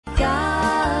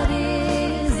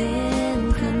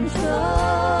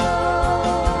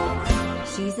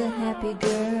happy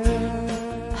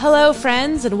girl. Hello,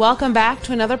 friends, and welcome back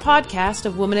to another podcast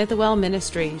of Woman at the Well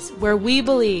Ministries, where we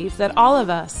believe that all of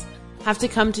us have to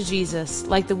come to Jesus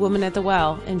like the woman at the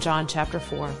well in John chapter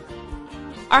 4.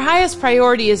 Our highest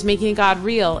priority is making God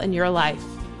real in your life.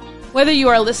 Whether you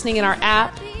are listening in our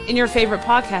app, in your favorite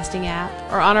podcasting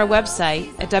app, or on our website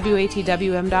at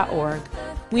watwm.org,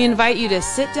 we invite you to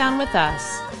sit down with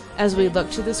us as we look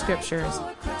to the scriptures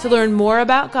to learn more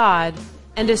about God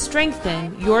and to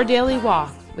strengthen your daily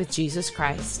walk with Jesus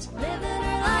Christ. Living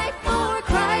her life for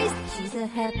Christ. She's a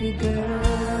happy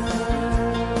girl.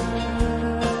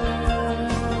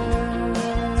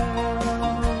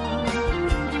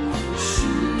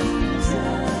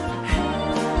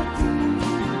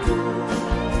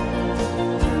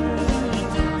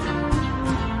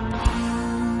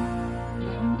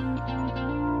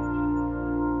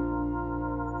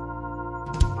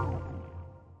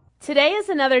 Today is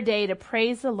another day to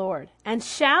praise the Lord and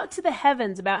shout to the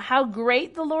heavens about how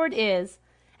great the Lord is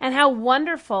and how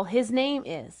wonderful his name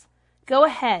is. Go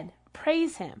ahead,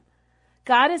 praise him.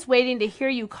 God is waiting to hear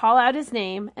you call out his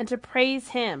name and to praise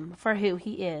him for who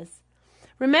he is.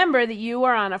 Remember that you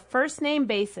are on a first-name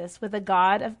basis with the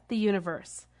God of the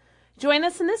universe. Join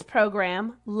us in this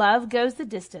program, Love Goes the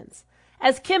Distance,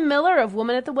 as Kim Miller of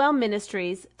Woman at the Well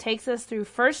Ministries takes us through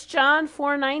 1 John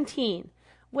 4:19,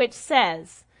 which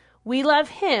says, "We love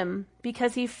him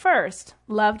because he first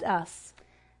loved us."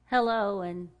 Hello,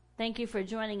 and thank you for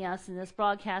joining us in this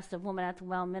broadcast of Woman at the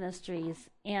Well Ministries.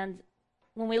 And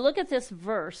when we look at this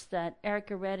verse that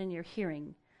Erica read in your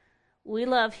hearing, we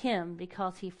love him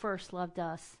because he first loved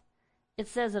us. It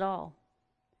says it all.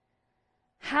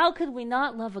 How could we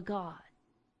not love a God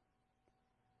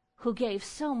who gave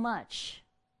so much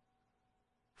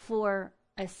for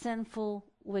a sinful,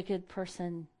 wicked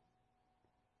person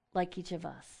like each of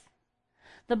us?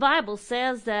 The Bible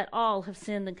says that all have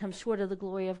sinned and come short of the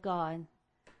glory of God.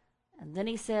 And then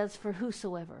he says, "For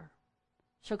whosoever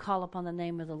shall call upon the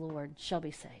name of the Lord shall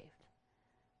be saved."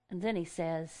 And then he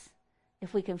says,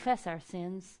 if we confess our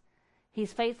sins,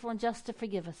 he's faithful and just to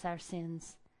forgive us our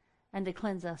sins and to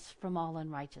cleanse us from all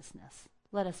unrighteousness.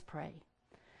 Let us pray.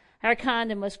 Our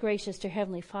kind and most gracious dear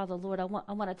Heavenly Father, Lord, I want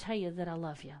to tell you that I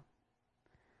love you.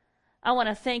 I want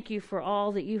to thank you for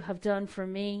all that you have done for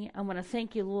me. I want to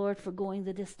thank you, Lord, for going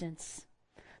the distance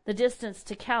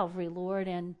to Calvary, Lord,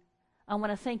 and I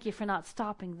want to thank you for not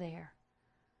stopping there,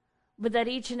 but that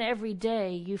each and every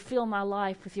day you fill my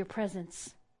life with your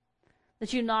presence,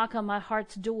 that you knock on my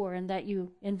heart's door and that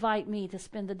you invite me to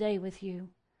spend the day with you.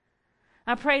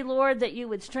 I pray, Lord, that you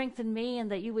would strengthen me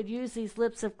and that you would use these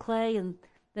lips of clay and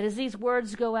that as these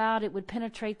words go out, it would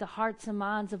penetrate the hearts and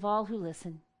minds of all who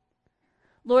listen.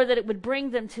 Lord, that it would bring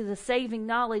them to the saving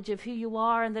knowledge of who you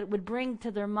are and that it would bring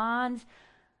to their minds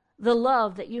the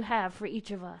love that you have for each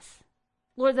of us.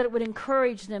 Lord, that it would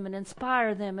encourage them and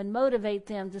inspire them and motivate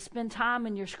them to spend time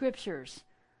in your scriptures,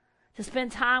 to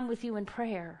spend time with you in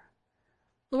prayer.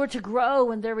 Lord, to grow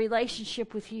in their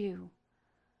relationship with you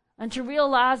and to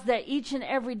realize that each and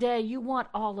every day you want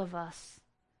all of us.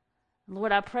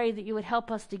 Lord, I pray that you would help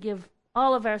us to give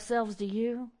all of ourselves to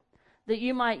you, that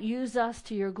you might use us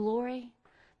to your glory,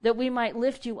 that we might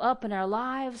lift you up in our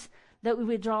lives, that we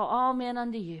would draw all men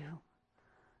unto you.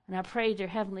 And I pray, dear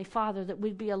Heavenly Father, that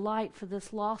we'd be a light for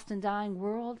this lost and dying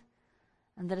world,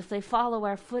 and that if they follow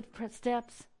our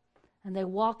footsteps and they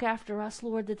walk after us,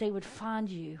 Lord, that they would find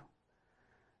you.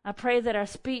 I pray that our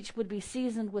speech would be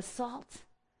seasoned with salt,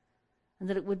 and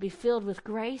that it would be filled with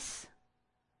grace,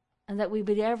 and that we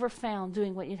would be ever found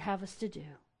doing what you'd have us to do.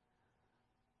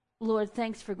 Lord,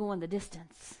 thanks for going the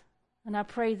distance. And I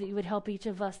pray that you would help each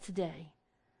of us today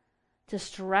to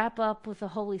strap up with the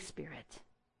Holy Spirit,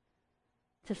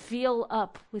 to fill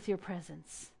up with your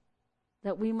presence,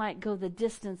 that we might go the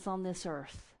distance on this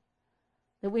earth,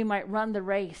 that we might run the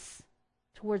race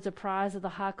towards the prize of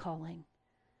the high calling,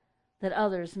 that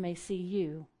others may see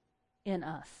you in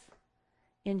us.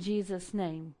 In Jesus'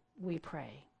 name we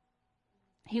pray.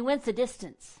 He went the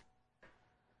distance.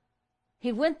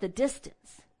 He went the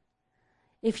distance.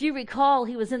 If you recall,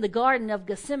 he was in the Garden of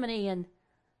Gethsemane and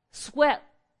sweat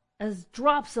as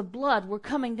drops of blood were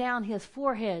coming down his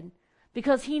forehead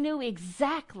because he knew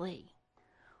exactly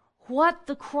what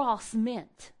the cross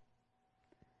meant.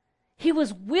 He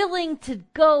was willing to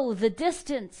go the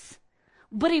distance,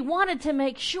 but he wanted to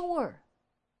make sure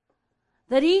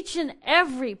that each and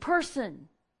every person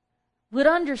would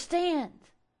understand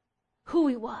who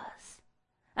he was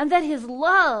and that his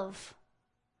love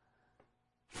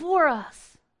for us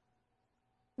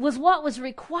was what was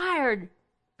required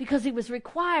because he was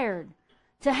required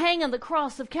to hang on the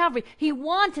cross of Calvary. He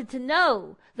wanted to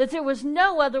know that there was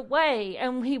no other way,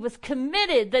 and he was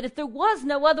committed that if there was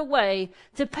no other way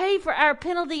to pay for our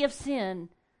penalty of sin,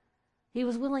 he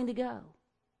was willing to go.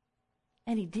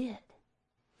 And he did.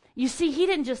 You see, he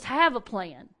didn't just have a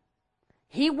plan.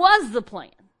 He was the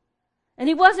plan. And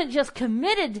he wasn't just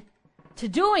committed to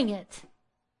doing it.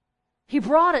 He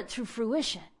brought it to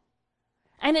fruition.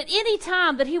 And at any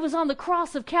time that he was on the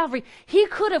cross of Calvary, he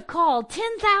could have called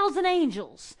 10,000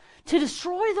 angels to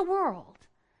destroy the world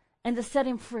and to set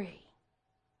him free.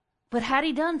 But had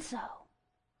he done so,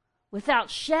 without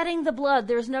shedding the blood,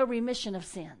 there is no remission of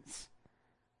sins.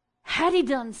 Had he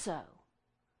done so,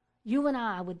 you and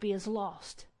I would be as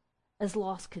lost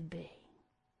could be.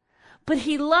 But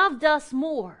he loved us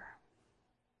more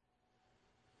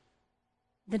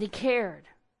than he cared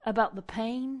about the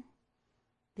pain,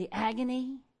 the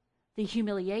agony, the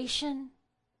humiliation.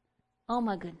 Oh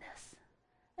my goodness.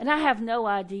 And I have no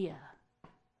idea,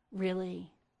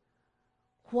 really,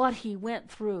 what he went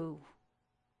through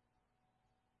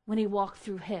when he walked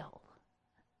through hell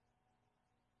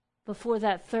before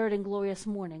that third and glorious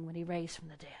morning when he raised from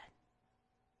the dead.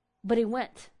 But he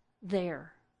went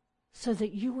there so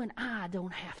that you and I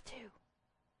don't have to.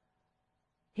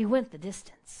 He went the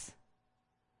distance.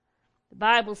 The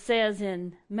Bible says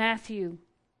in Matthew,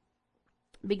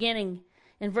 beginning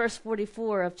in verse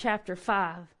 44 of chapter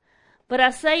 5, "But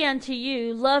I say unto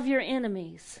you, love your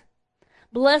enemies,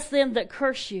 bless them that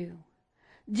curse you,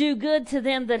 do good to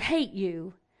them that hate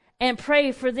you, and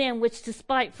pray for them which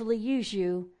despitefully use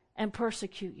you and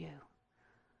persecute you."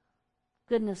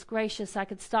 Goodness gracious, I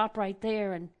could stop right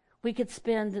there and we could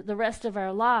spend the rest of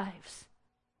our lives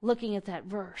looking at that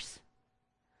verse.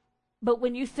 But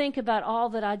when you think about all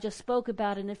that I just spoke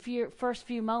about in the first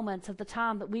few moments of the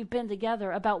time that we've been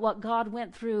together, about what God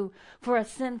went through for a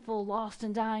sinful, lost,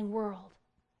 and dying world,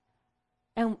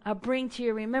 and I bring to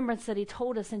your remembrance that he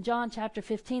told us in John chapter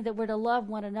 15 that we're to love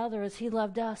one another as he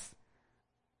loved us.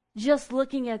 Just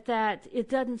looking at that, it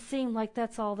doesn't seem like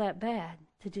that's all that bad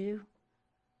to do.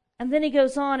 And then he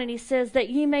goes on and he says, "That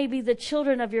ye may be the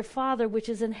children of your Father which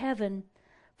is in heaven,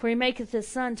 for he maketh his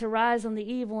sun to rise on the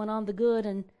evil and on the good,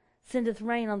 and sendeth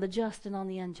rain on the just and on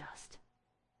the unjust."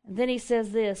 And then he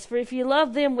says this, "For if you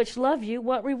love them which love you,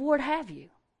 what reward have you?"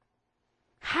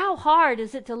 How hard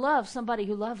is it to love somebody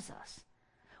who loves us?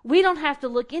 We don't have to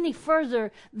look any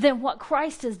further than what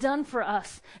Christ has done for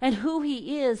us and who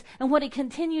he is and what he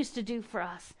continues to do for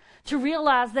us to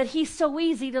realize that he's so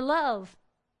easy to love.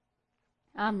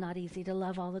 I'm not easy to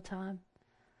love all the time.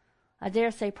 I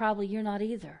dare say probably you're not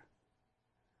either.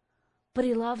 But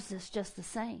he loves us just the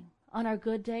same. On our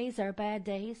good days, our bad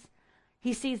days,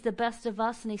 he sees the best of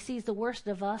us and he sees the worst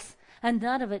of us, and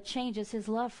none of it changes his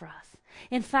love for us.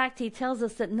 In fact, he tells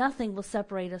us that nothing will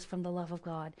separate us from the love of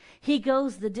God. He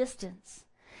goes the distance.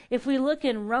 If we look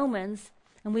in Romans,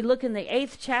 and we look in the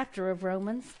 8th chapter of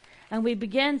Romans, and we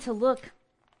begin to look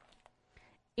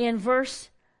in verse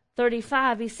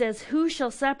 35, he says, "Who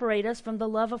shall separate us from the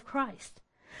love of Christ?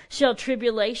 Shall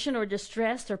tribulation or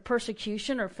distress or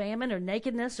persecution or famine or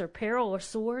nakedness or peril or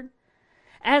sword?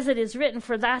 As it is written,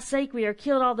 for thy sake we are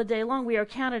killed all the day long. We are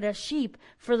counted as sheep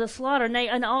for the slaughter. Nay,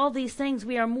 in all these things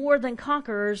we are more than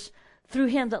conquerors through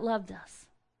him that loved us.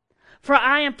 For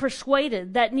I am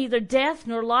persuaded that neither death,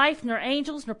 nor life, nor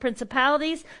angels, nor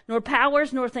principalities, nor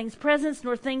powers, nor things present,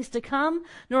 nor things to come,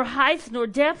 nor height, nor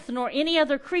depth, nor any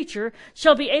other creature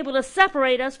shall be able to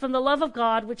separate us from the love of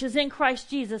God, which is in Christ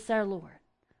Jesus our Lord."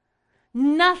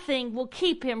 Nothing will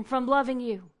keep him from loving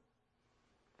you.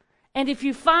 And if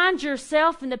you find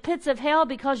yourself in the pits of hell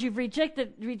because you've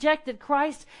rejected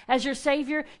Christ as your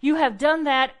Savior, you have done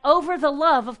that over the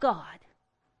love of God.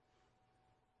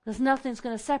 Because nothing's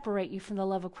going to separate you from the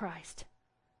love of Christ.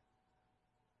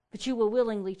 But you will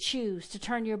willingly choose to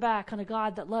turn your back on a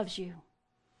God that loves you,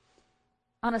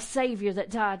 on a Savior that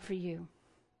died for you.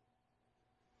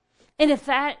 And if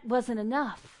that wasn't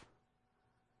enough,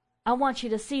 I want you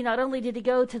to see not only did he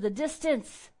go to the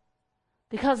distance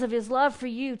because of his love for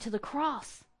you to the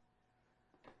cross,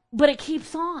 but it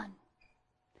keeps on.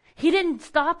 He didn't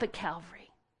stop at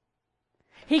Calvary.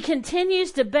 He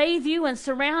continues to bathe you and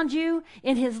surround you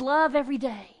in his love every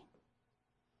day.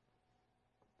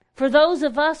 For those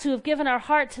of us who have given our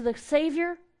heart to the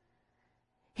Savior,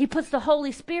 he puts the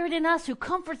Holy Spirit in us who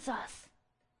comforts us,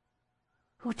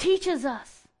 who teaches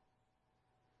us.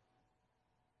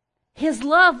 His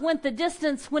love went the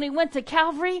distance when he went to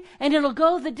Calvary, and it'll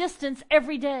go the distance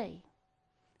every day.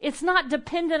 It's not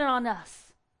dependent on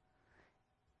us.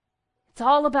 It's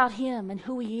all about him and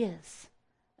who he is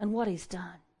and what he's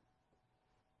done.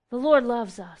 The Lord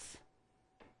loves us,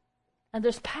 and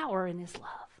there's power in his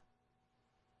love.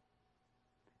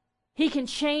 He can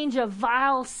change a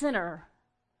vile sinner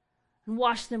and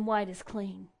wash them white as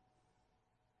clean.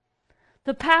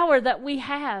 The power that we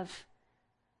have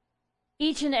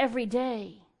each and every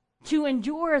day to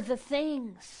endure the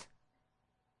things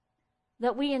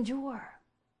that we endure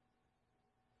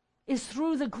is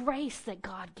through the grace that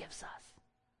God gives us.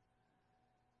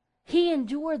 He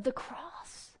endured the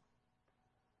cross.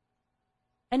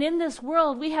 And in this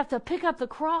world, we have to pick up the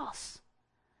cross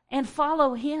and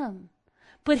follow him.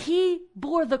 But he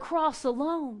bore the cross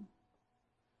alone.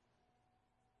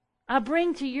 I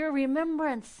bring to your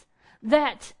remembrance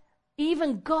that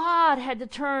even God had to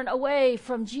turn away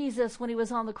from Jesus when he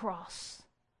was on the cross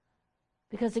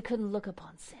because he couldn't look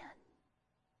upon sin.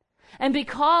 And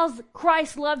because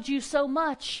Christ loved you so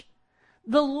much,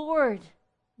 the Lord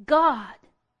God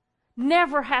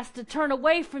never has to turn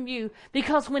away from you,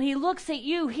 because when he looks at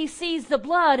you, he sees the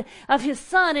blood of his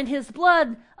Son, and his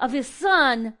blood of his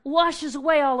Son washes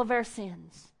away all of our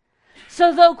sins.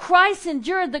 So though Christ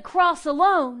endured the cross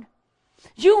alone,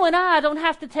 you and I don't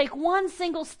have to take one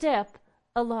single step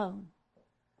alone.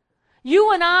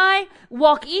 You and I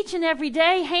walk each and every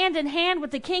day hand in hand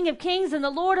with the King of Kings and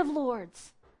the Lord of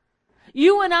Lords.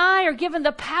 You and I are given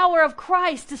the power of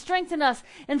Christ to strengthen us.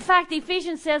 In fact,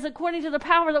 Ephesians says, according to the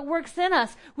power that works in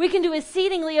us, we can do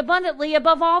exceedingly abundantly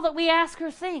above all that we ask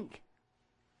or think.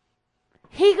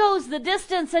 He goes the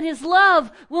distance, and his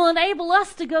love will enable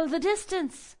us to go the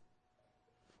distance.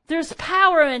 There's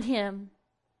power in him.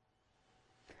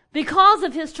 Because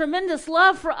of his tremendous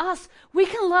love for us, we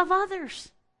can love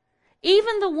others,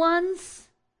 even the ones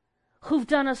who've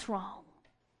done us wrong.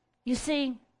 You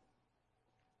see,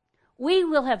 we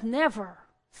will have never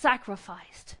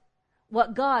sacrificed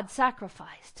what God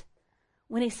sacrificed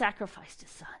when he sacrificed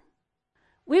his Son.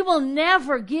 We will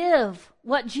never give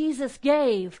what Jesus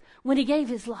gave when he gave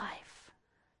his life.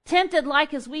 Tempted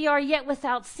like as we are, yet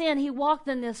without sin, he walked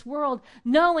in this world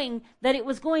knowing that it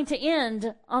was going to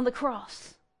end on the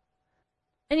cross.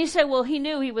 And you say, well, he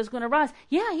knew he was going to rise.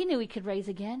 Yeah, he knew he could raise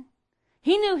again.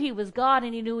 He knew he was God,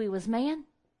 and he knew he was man.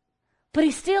 But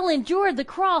he still endured the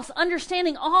cross,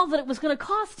 understanding all that it was going to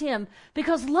cost him,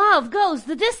 because love goes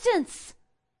the distance.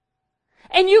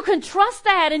 And you can trust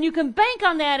that, and you can bank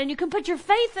on that, and you can put your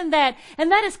faith in that,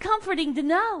 and that is comforting to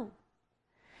know.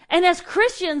 And as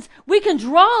Christians, we can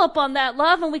draw upon that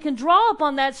love, and we can draw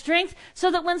upon that strength, so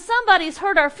that when somebody's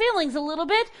hurt our feelings a little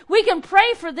bit, we can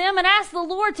pray for them and ask the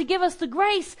Lord to give us the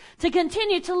grace to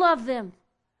continue to love them.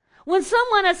 When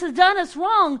someone has done us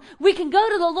wrong, we can go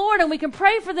to the Lord and we can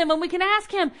pray for them, and we can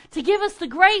ask him to give us the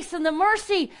grace and the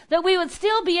mercy that we would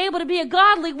still be able to be a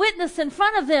godly witness in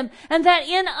front of them, and that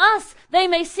in us they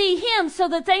may see him, so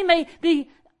that they may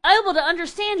be able to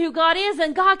understand who God is,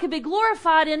 and God can be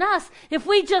glorified in us if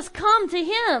we just come to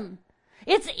him.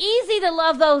 It's easy to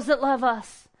love those that love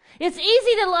us. It's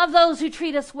easy to love those who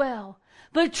treat us well.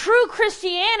 But true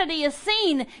Christianity is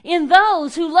seen in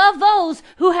those who love those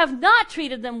who have not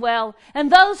treated them well,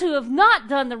 and those who have not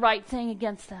done the right thing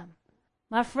against them.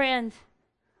 My friend,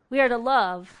 we are to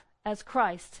love as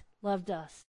Christ loved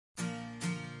us.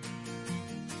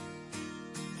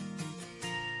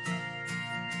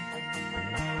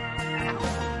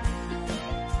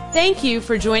 Thank you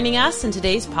for joining us in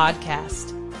today's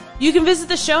podcast. You can visit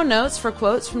the show notes for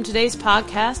quotes from today's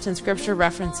podcast and scripture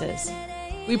references.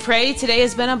 We pray today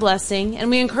has been a blessing, and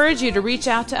we encourage you to reach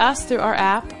out to us through our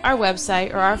app, our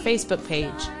website, or our Facebook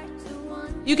page.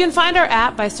 You can find our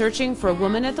app by searching for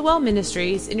Woman at the Well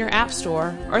Ministries in your app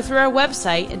store, or through our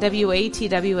website at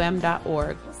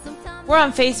watwm.org. We're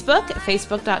on Facebook at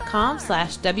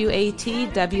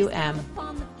facebook.com/watwm.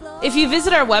 If you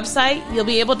visit our website, you'll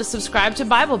be able to subscribe to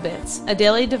Bible Bits, a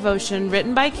daily devotion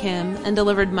written by Kim and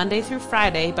delivered Monday through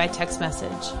Friday by text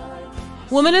message.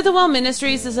 Women at the Well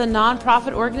Ministries is a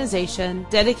non-profit organization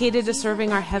dedicated to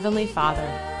serving our Heavenly Father,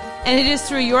 and it is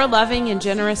through your loving and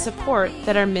generous support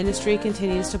that our ministry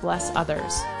continues to bless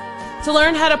others. To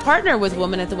learn how to partner with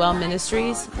Women at the Well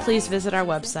Ministries, please visit our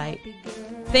website.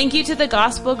 Thank you to the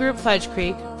gospel group Fudge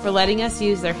Creek for letting us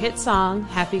use their hit song,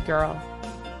 Happy Girl.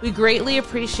 We greatly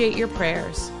appreciate your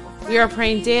prayers. We are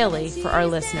praying daily for our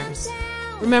listeners.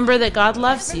 Remember that God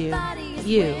loves you.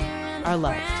 You are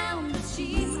loved.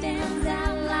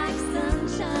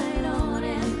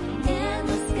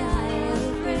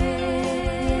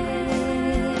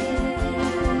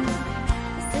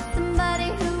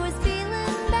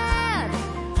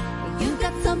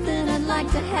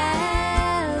 To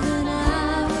have, and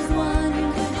I was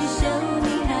wondering, could you show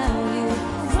me how you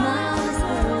smile this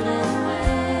golden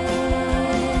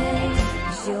way?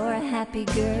 'Cause you're a happy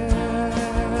girl.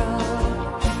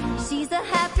 She's a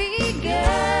happy girl.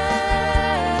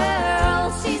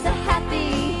 She's a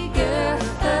happy girl.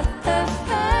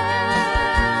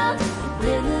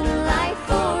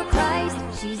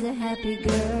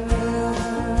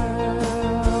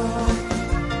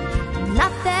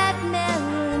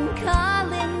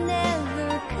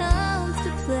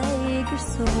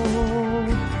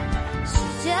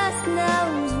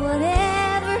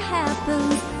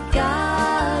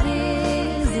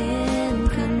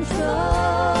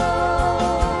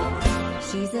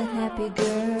 happy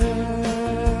girl.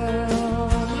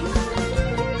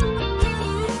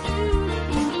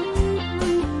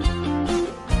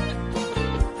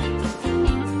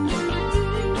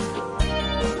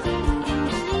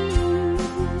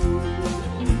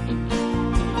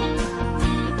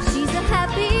 She's a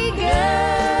happy girl.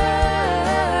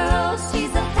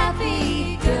 She's a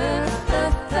happy girl.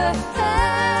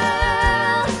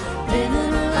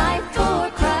 Living her life for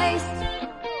Christ.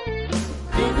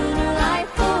 Living her life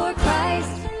for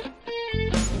Christ.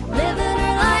 Living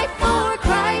her life for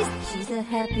Christ. She's a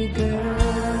happy girl.